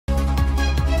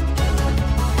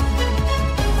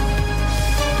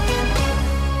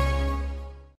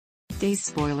Days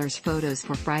spoilers photos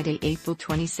for Friday, April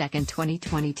 22,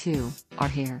 2022, are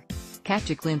here. Catch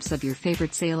a glimpse of your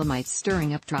favorite Salemites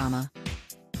stirring up drama.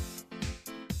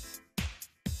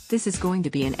 This is going to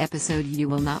be an episode you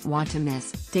will not want to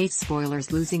miss. Days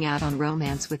spoilers losing out on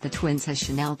romance with the twins has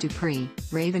Chanel Dupree,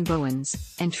 Raven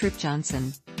Bowens, and Trip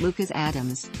Johnson, Lucas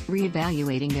Adams,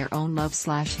 re-evaluating their own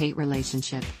love/hate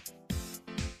relationship.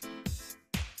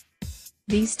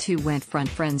 These two went from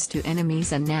friends to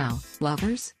enemies and now,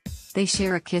 lovers? They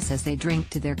share a kiss as they drink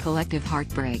to their collective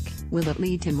heartbreak. Will it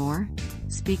lead to more?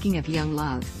 Speaking of young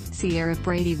love, Ciara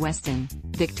Brady Weston,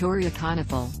 Victoria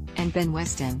Konefal, and Ben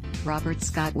Weston, Robert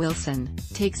Scott Wilson,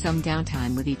 take some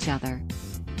downtime with each other.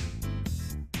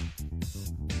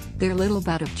 Their little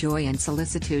bout of joy and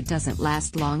solicitude doesn't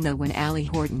last long though when Allie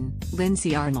Horton,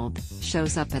 Lindsay Arnold,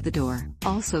 shows up at the door.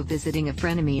 Also visiting a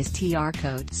frenemy is TR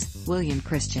Coates, William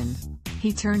Christian.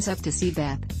 He turns up to see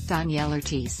Beth, Danielle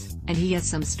Ortiz, and he has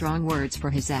some strong words for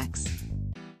his ex.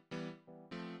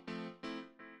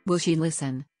 Will she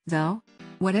listen, though?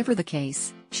 Whatever the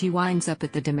case, she winds up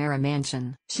at the DiMera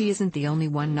mansion. She isn't the only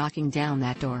one knocking down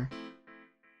that door.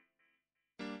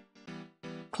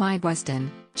 Clyde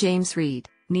Weston, James Reed,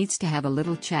 needs to have a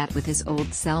little chat with his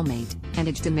old cellmate, and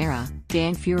it's DiMera,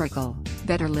 Dan Furical.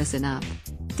 Better listen up.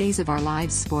 Days of Our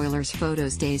Lives spoilers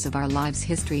photos. Days of Our Lives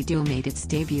history duo made its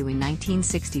debut in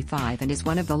 1965 and is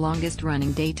one of the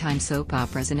longest-running daytime soap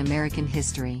operas in American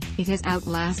history. It has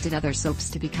outlasted other soaps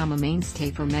to become a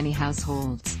mainstay for many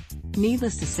households.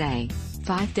 Needless to say,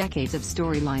 5 decades of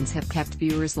storylines have kept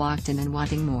viewers locked in and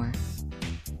wanting more.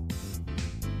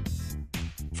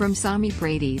 From Sami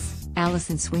Brady's,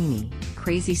 Alison Sweeney,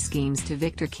 crazy schemes to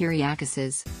Victor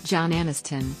Kiriakis's, John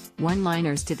Aniston,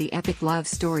 one-liners to the epic love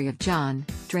story of John,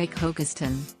 Drake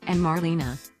Hogestyn, and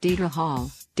Marlena, Deidre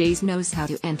Hall, Days knows how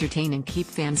to entertain and keep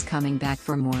fans coming back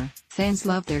for more. Fans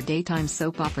love their daytime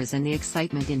soap operas and the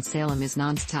excitement in Salem is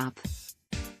non-stop.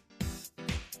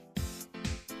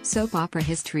 Soap opera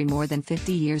history. More than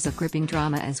 50 years of gripping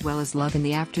drama as well as love in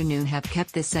the afternoon have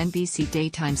kept this NBC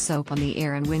daytime soap on the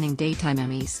air and winning daytime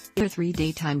Emmys. Their 3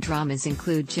 daytime dramas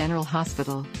include General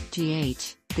Hospital,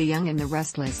 GH, The Young and the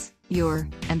Restless, You're,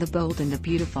 and The Bold and the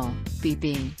Beautiful,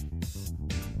 BB.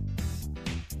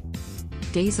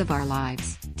 Days of Our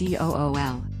Lives,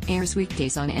 DOOL, airs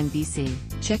weekdays on NBC.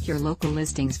 Check your local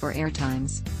listings for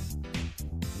airtimes.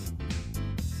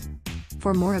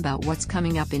 For more about what's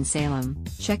coming up in Salem,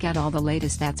 check out all the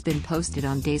latest that's been posted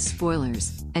on Days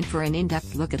Spoilers, and for an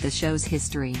in-depth look at the show's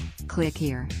history, click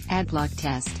here. Ad block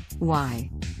test, why?